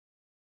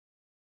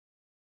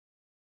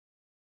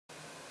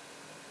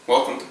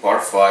Welcome to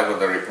part 5 of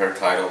the repair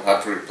title, How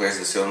to Replace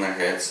the Cylinder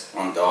Heads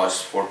on Dodge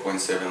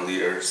 4.7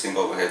 liter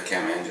single overhead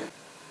cam engine.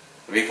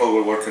 The vehicle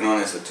we're working on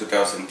is a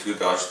 2002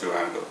 Dodge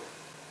Durango.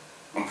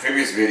 On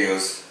previous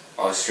videos,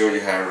 I'll show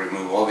you how to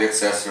remove all the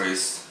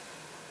accessories,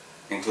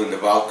 including the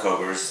valve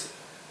covers,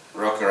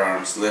 rocker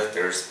arms,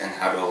 lifters, and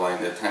how to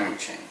align the timing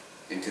chain.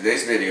 In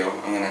today's video,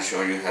 I'm going to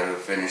show you how to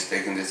finish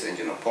taking this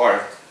engine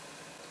apart,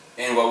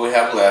 and what we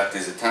have left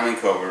is the timing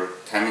cover,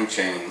 timing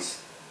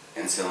chains,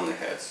 and cylinder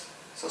heads.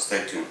 So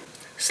stay tuned.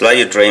 Slide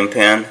your drain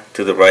pan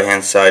to the right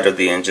hand side of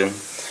the engine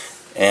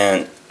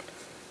and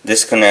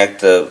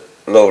disconnect the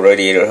low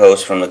radiator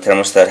hose from the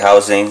thermostat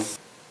housing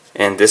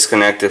and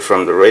disconnect it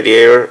from the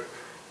radiator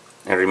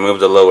and remove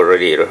the lower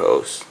radiator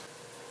hose.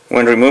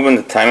 When removing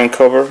the timing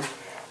cover,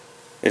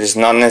 it is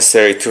not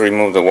necessary to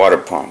remove the water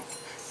pump.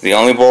 The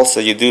only bolts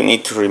that you do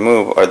need to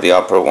remove are the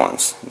upper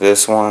ones.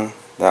 This one,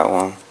 that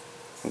one,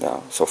 that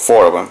one. So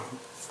 4 of them.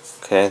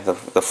 Okay, the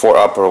 4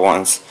 upper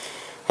ones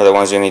are the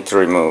ones you need to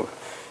remove.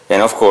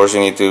 And of course you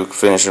need to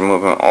finish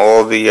removing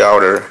all the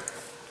outer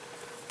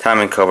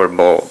timing cover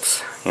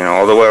bolts,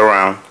 all the way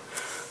around.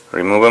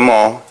 Remove them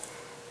all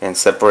and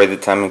separate the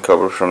timing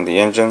cover from the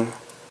engine.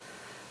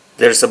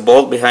 There's a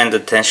bolt behind the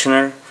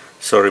tensioner,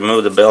 so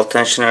remove the belt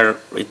tensioner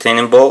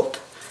retaining bolt,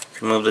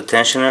 remove the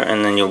tensioner,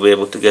 and then you'll be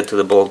able to get to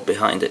the bolt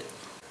behind it.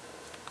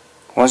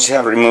 Once you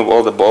have removed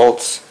all the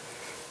bolts,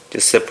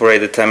 just separate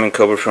the timing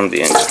cover from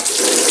the engine.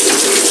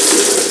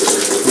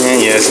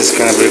 And yes, it's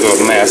kind of a big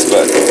old mess,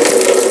 but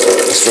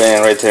it's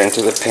raining right there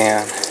into the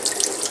pan.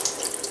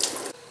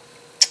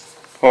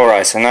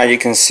 Alright, so now you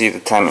can see the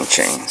timing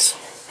chains.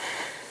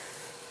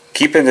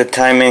 Keeping the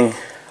timing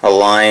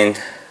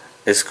aligned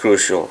is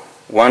crucial.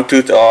 One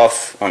tooth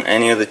off on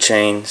any of the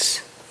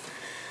chains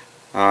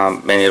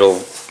and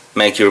it'll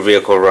make your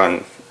vehicle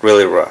run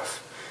really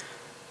rough.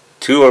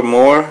 2 or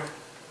more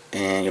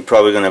and you're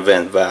probably going to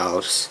vent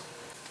valves.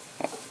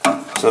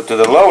 So to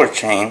the lower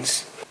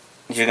chains,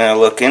 you're going to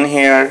look in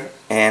here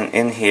and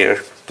in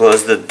here,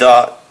 plus the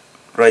dot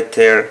right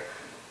there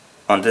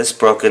on this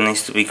sprocket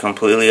needs to be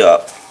completely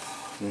up,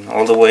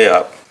 all the way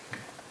up.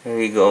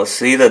 There you go.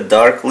 See the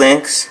dark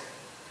links?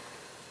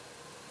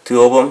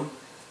 2 of them,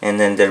 and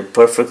then they're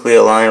perfectly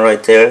aligned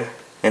right there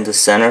in the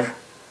center.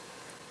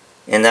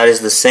 And that is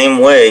the same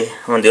way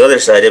on the other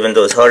side, even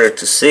though it's harder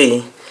to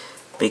see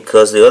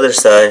because the other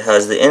side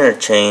has the inner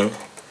chain,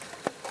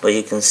 but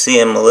you can see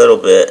them a little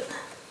bit.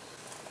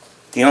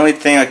 The only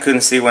thing I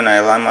couldn't see when I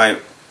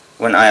aligned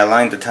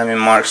the timing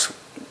marks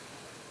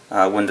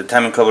when the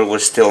timing cover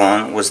was still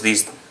on was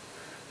these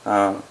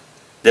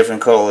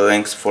different color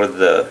links for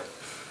the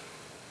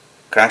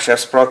crankshaft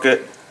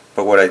sprocket.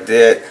 But what I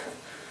did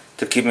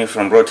to keep me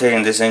from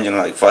rotating this engine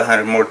like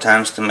 500 more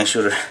times to make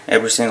sure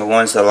every single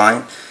one is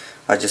aligned,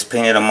 I just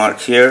painted a mark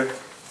here,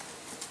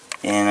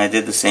 and I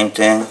did the same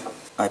thing.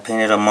 I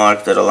painted a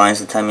mark that aligns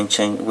the timing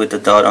chain with the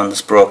dot on the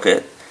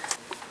sprocket.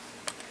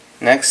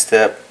 Next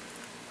step,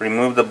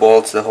 remove the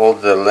bolts that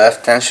hold the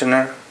left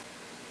tensioner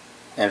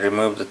and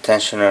remove the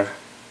tensioner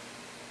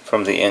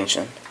from the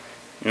engine.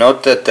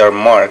 Note that they're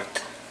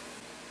marked.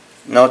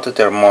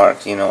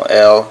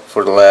 L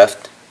for the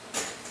left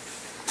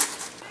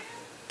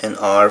and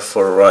R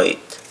for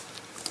right.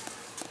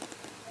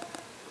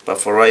 But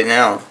for right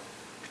now,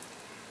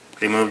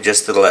 remove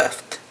just the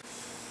left.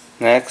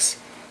 Next,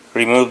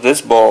 remove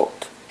this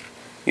bolt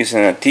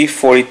using a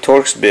T40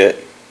 Torx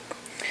bit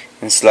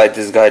and slide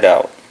this guide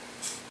out.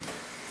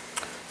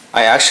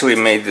 I actually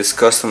made this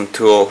custom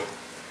tool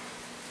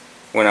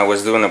when I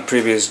was doing a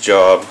previous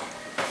job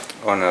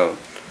on a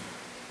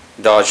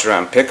Dodge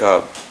Ram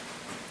pickup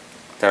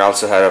that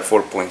also had a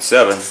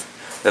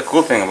 4.7. The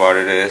cool thing about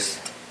it is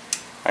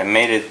I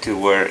made it to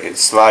where it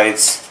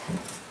slides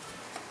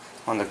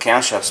on the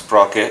camshaft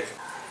sprocket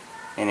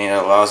and it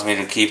allows me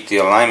to keep the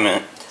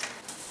alignment,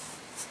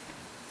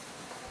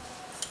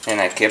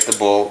 and I kept the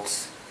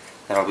bolts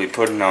that I'll be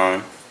putting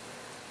on,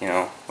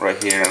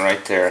 right here and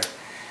right there.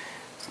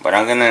 But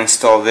I'm going to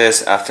install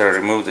this after I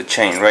remove the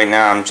chain. Right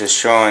now I'm just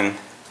showing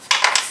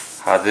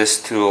how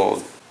this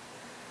tool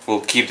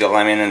will keep the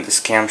alignment in this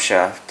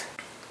camshaft.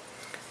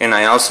 And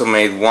I also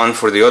made one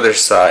for the other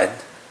side.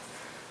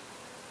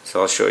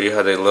 So I'll show you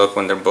how they look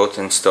when they're both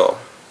installed.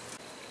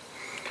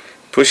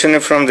 Pushing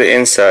it from the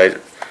inside,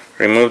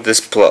 remove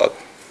this plug.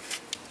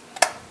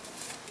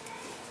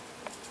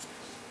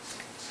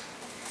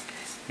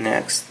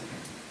 Next,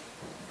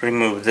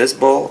 remove this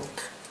bolt,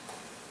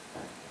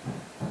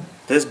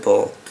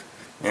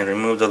 and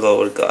remove the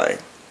lower guide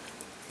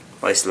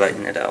by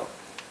sliding it out.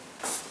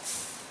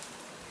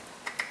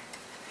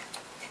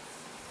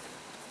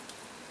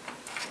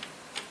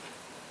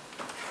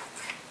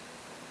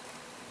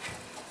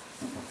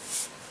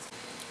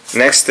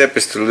 Next step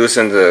is to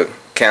loosen the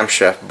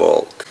camshaft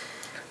bolt.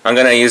 I'm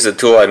going to use the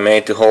tool I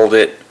made to hold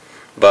it,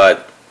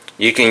 but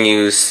you can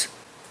use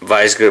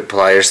vice grip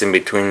pliers in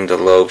between the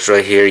lobes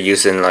right here,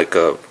 using like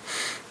a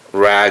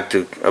rag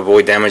to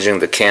avoid damaging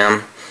the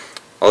cam.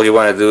 All you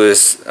want to do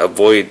is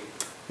avoid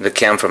the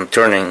cam from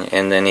turning,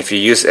 and then if you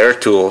use air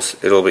tools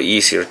it'll be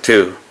easier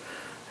too.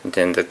 and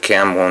then the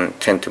cam won't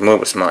tend to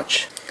move as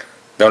much.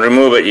 Don't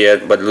remove it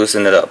yet, but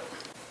loosen it up.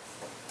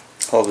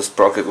 Hold the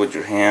sprocket with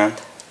your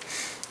hand,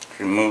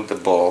 remove the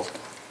bolt,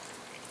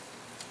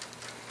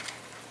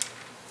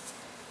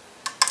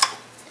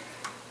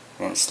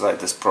 and slide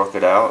the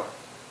sprocket out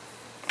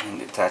and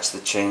detach the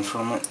chain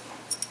from it.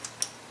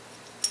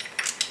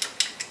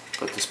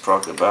 Put the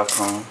sprocket back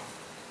on.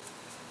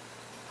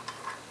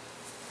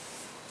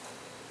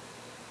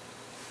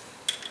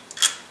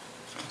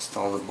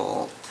 Install the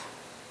bolt.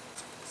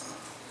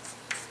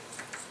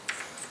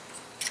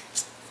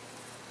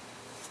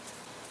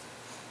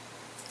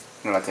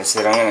 And like I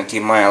said, I'm going to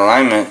keep my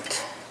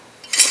alignment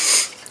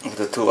with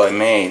the tool I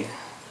made,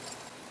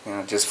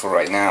 just for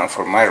right now,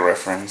 for my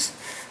reference.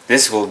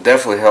 This will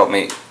definitely help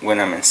me when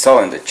I'm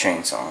installing the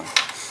chains on,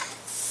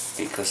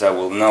 because I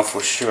will know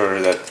for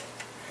sure that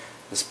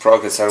the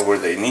sprockets are where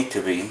they need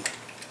to be.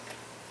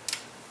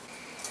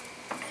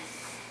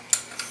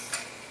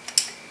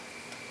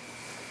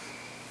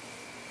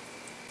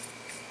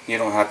 You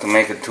don't have to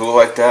make a tool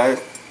like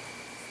that,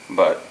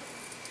 but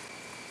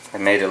I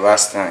made it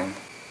last time.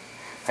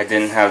 I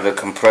didn't have the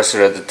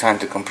compressor at the time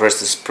to compress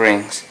the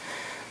springs,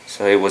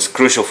 so it was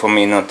crucial for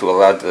me not to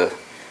allow the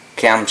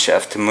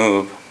camshaft to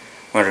move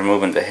when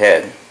removing the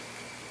head.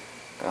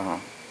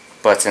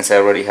 But since I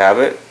already have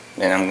it,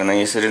 then I'm going to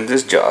use it in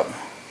this job.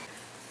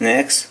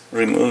 Next,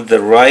 remove the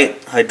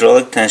right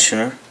hydraulic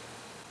tensioner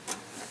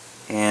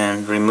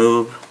and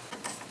remove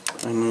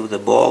the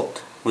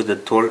bolt with the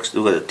Torx,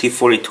 with the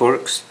T40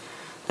 Torx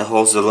that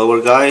holds the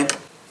lower guide,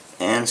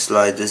 and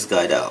slide this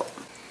guide out.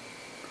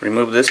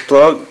 Remove this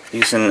plug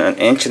using an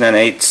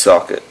 1.1/8"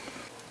 socket.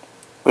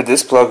 With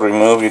this plug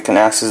removed, you can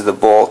access the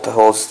bolt that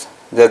holds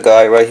the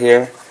guide right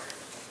here.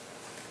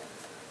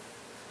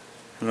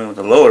 Remove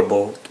the lower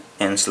bolt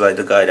and slide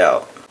the guide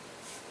out.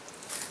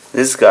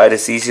 This guide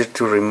is easier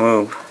to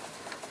remove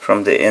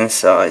from the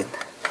inside.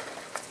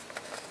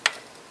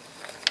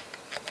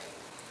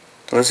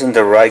 Loosen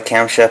the right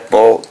camshaft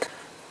bolt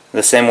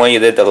the same way you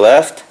did the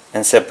left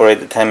and separate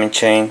the timing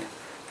chain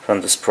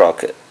from the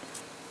sprocket.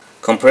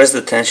 Compress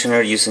the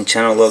tensioner using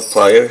channel lock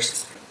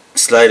pliers.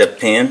 Slide a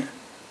pin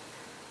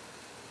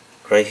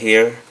right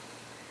here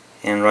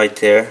and right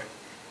there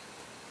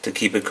to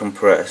keep it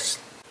compressed.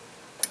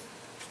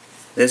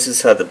 This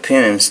is how the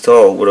pin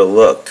installed would have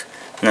looked.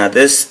 Now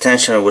this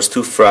tensioner was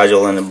too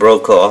fragile and it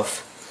broke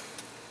off,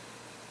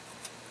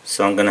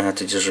 so I'm gonna have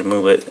to just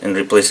remove it and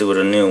replace it with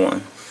a new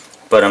one.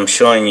 But I'm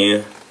showing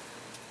you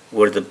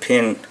where the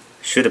pin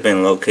should have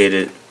been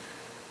located,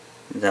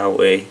 that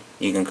way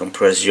you can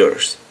compress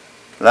yours.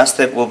 Last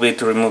step will be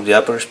to remove the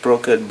upper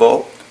sprocket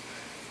bolt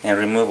and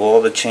remove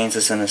all the chains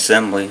as an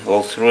assembly,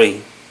 all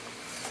three.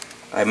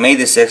 I made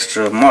these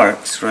extra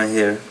marks right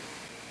here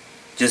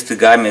just to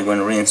guide me when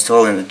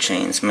reinstalling the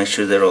chains, make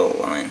sure they're all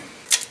aligned.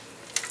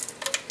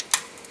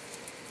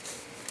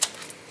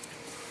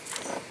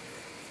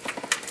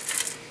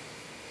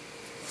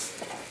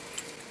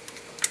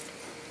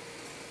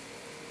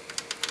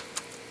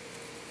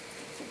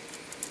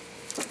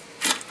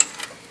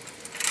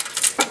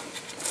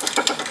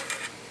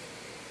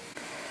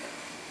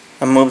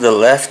 I moved the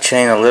left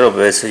chain a little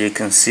bit so you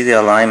can see the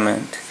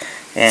alignment,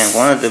 and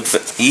one of the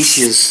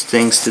easiest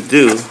things to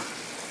do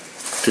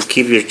to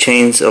keep your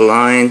chains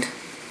aligned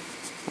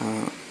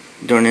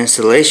during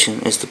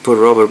installation is to put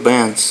rubber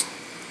bands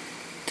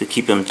to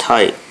keep them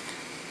tight.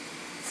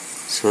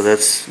 So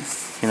that's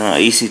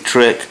an easy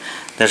trick.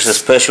 There's a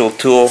special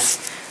tool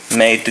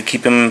made to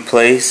keep them in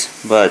place,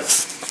 but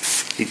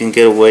you can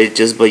get away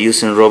just by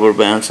using rubber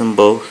bands on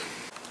both.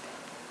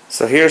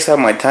 So here's how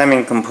my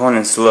timing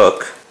components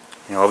look.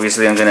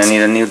 Obviously I'm going to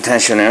need a new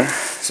tensioner.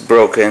 It's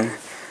broken.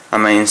 I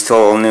may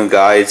install new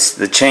guides.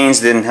 The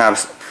chains didn't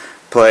have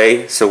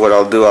play, so what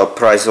I'll do, I'll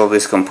price all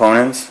these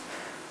components.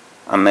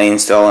 I may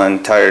install an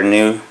entire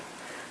new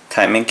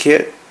timing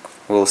kit.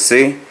 We'll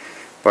see.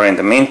 But in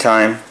the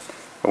meantime,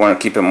 I want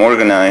to keep them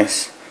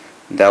organized.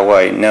 That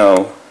way I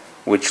know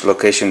which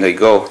location they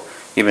go,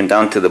 even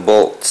down to the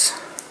bolts.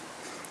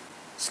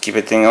 Just keep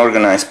everything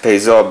organized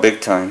pays off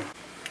big time.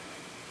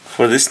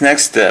 For this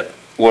next step,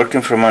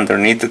 working from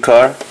underneath the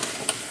car,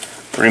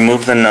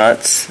 remove the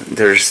nuts.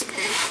 There's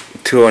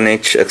 2 on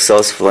each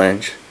exhaust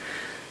flange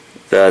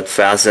that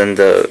fasten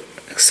the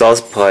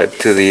exhaust pipe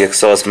to the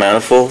exhaust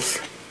manifolds,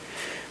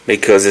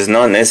 because it's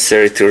not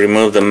necessary to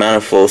remove the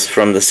manifolds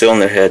from the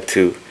cylinder head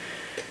to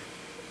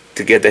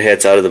get the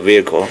heads out of the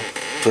vehicle,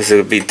 because it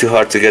would be too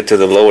hard to get to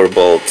the lower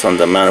bolts on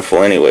the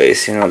manifold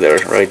anyways. They're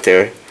right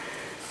there.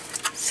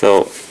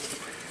 So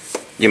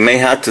you may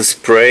have to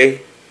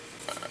spray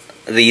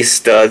these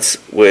studs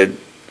with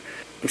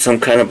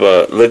some kind of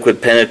a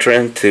liquid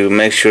penetrant to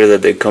make sure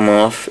that they come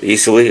off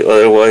easily,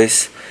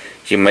 otherwise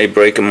you may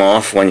break them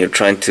off when you're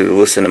trying to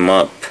loosen them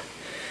up,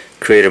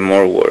 creating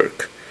more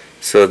work.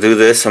 So do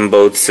this on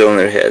both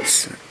cylinder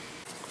heads.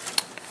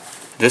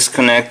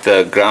 Disconnect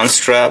the ground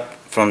strap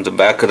from the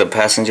back of the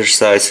passenger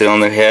side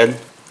cylinder head.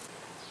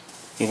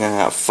 You're going to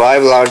have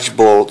 5 large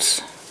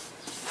bolts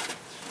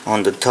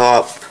on the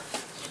top,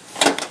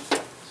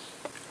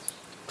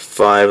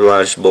 5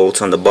 large bolts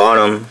on the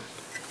bottom,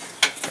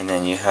 and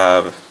then you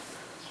have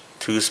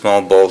 2 small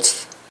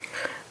bolts.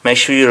 Make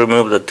sure you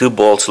remove the 2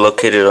 bolts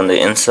located on the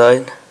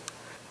inside,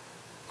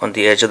 on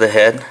the edge of the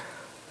head.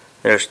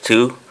 There's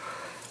 2.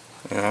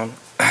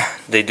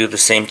 They do the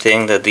same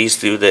thing that these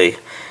do. They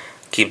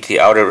keep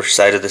the outer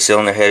side of the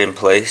cylinder head in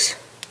place.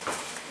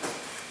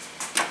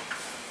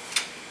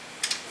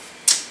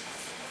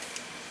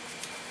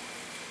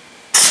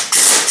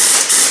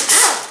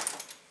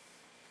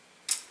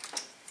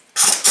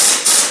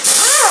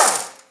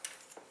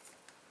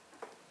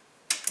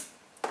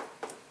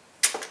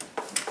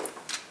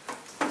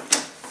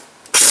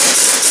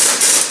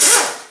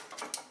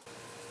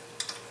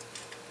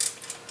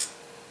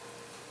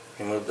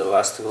 Remove the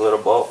last 2 little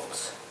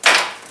bolts,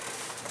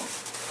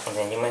 and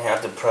then you may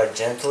have to pry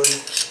gently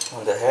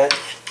on the head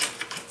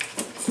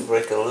to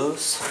break it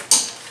loose,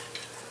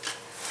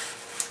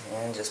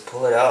 and just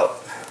pull it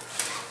out.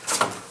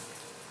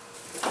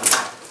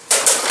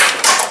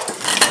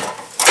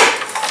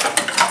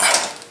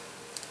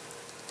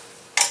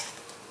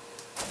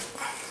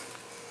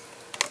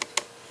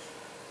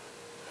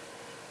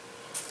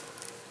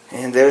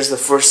 And there's the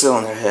first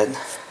cylinder head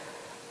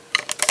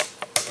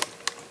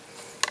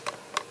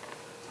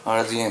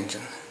out of the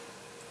engine.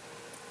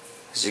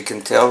 As you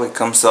can tell, it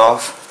comes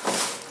off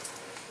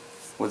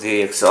with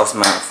the exhaust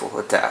manifold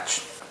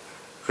attached.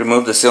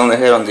 Remove the cylinder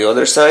head on the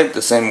other side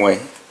the same way.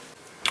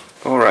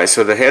 Alright,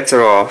 so the heads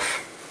are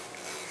off,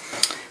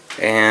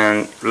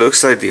 and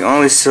looks like the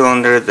only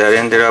cylinder that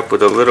ended up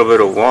with a little bit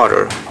of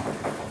water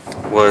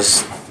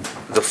was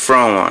the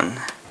front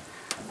one.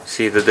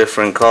 See the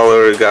different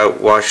color? It got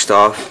washed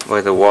off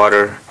by the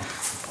water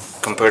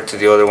compared to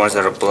the other ones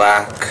that are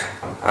black.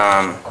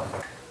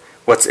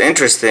 What's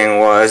interesting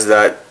was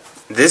that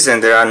this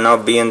ended up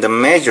not being the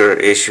major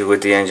issue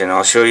with the engine.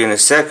 I'll show you in a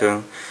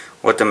second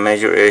what the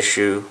major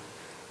issue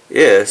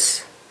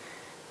is,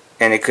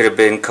 and it could have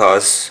been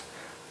caused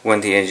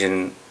when the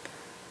engine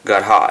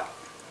got hot.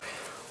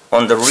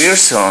 On the rear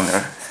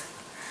cylinder,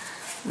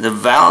 the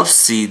valve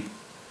seat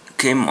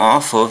came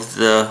off of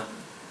the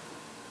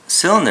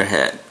cylinder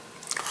head,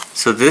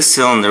 so this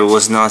cylinder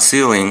was not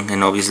sealing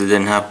and obviously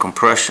didn't have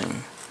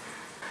compression.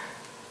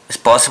 It's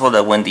possible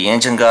that when the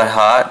engine got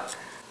hot,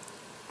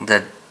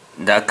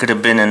 that could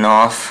have been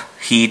enough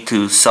heat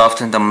to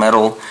soften the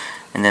metal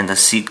and then the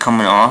seat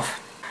coming off.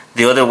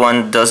 The other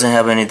one doesn't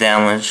have any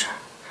damage,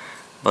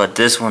 but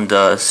this one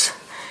does,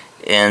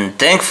 and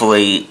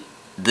thankfully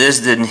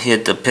this didn't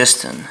hit the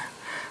piston,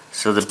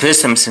 so the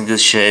piston's in good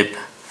shape.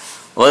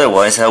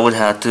 Otherwise I would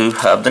have to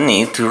have the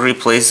need to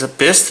replace the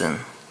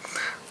piston,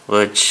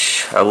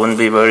 which I wouldn't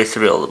be very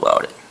thrilled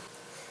about it.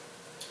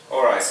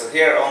 Alright, so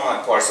here are all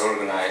my parts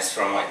organized,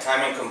 from my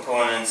timing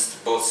components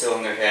to both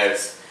cylinder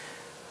heads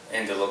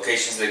and the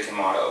locations they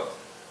came out of.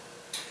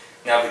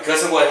 Now,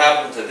 because of what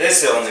happened to this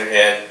cylinder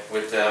head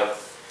with the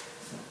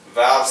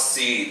valve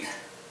seat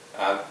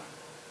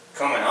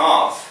coming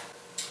off,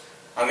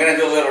 I'm going to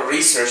do a little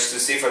research to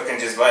see if I can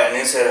just buy a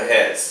new set of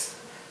heads.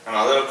 I'm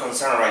a little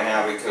concerned right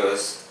now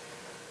because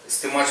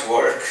it's too much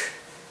work,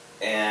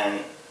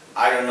 and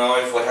I don't know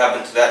if what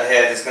happened to that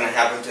head is going to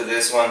happen to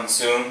this one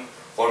soon,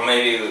 or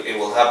maybe it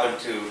will happen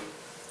to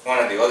one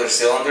of the other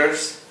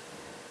cylinders.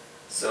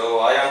 So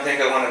I don't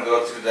think I want to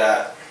go through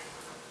that.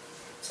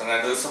 So I'm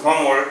going to do some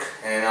homework,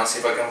 and then I'll see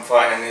if I can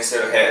find a new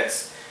set of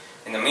heads.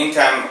 In the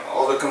meantime,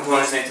 all the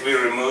components need to be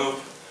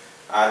removed.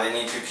 They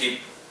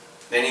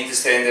need to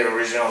stay in their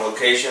original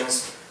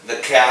locations. The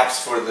caps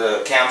for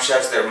the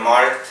camshafts, they're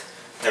marked,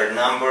 they're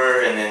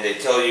numbered, and then they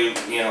tell you,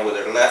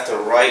 whether left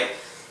or right.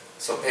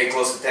 So pay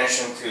close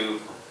attention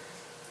to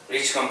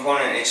each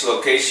component, each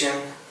location.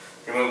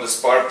 Remove the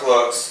spark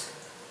plugs,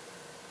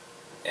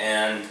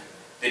 and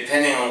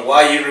depending on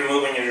why you're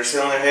removing your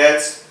cylinder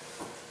heads,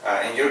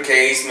 in your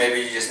case, maybe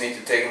you just need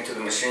to take them to the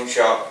machine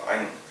shop.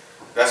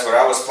 That's what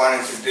I was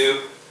planning to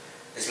do,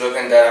 is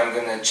looking that I'm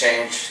going to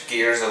change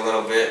gears a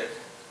little bit.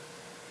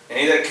 In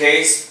either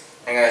case,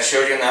 I'm going to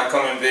show you in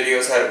upcoming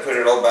videos how to put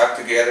it all back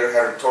together,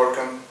 how to torque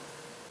them.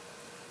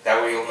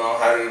 That way you'll know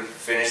how to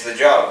finish the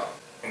job.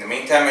 In the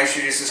meantime, make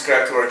sure you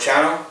subscribe to our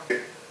channel.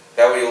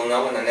 That way you'll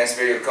know when the next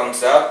video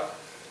comes out.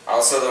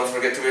 Also, don't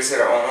forget to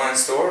visit our online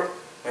store.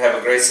 We have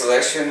a great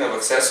selection of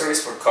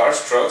accessories for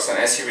cars, trucks, and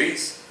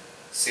SUVs.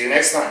 See you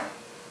next time.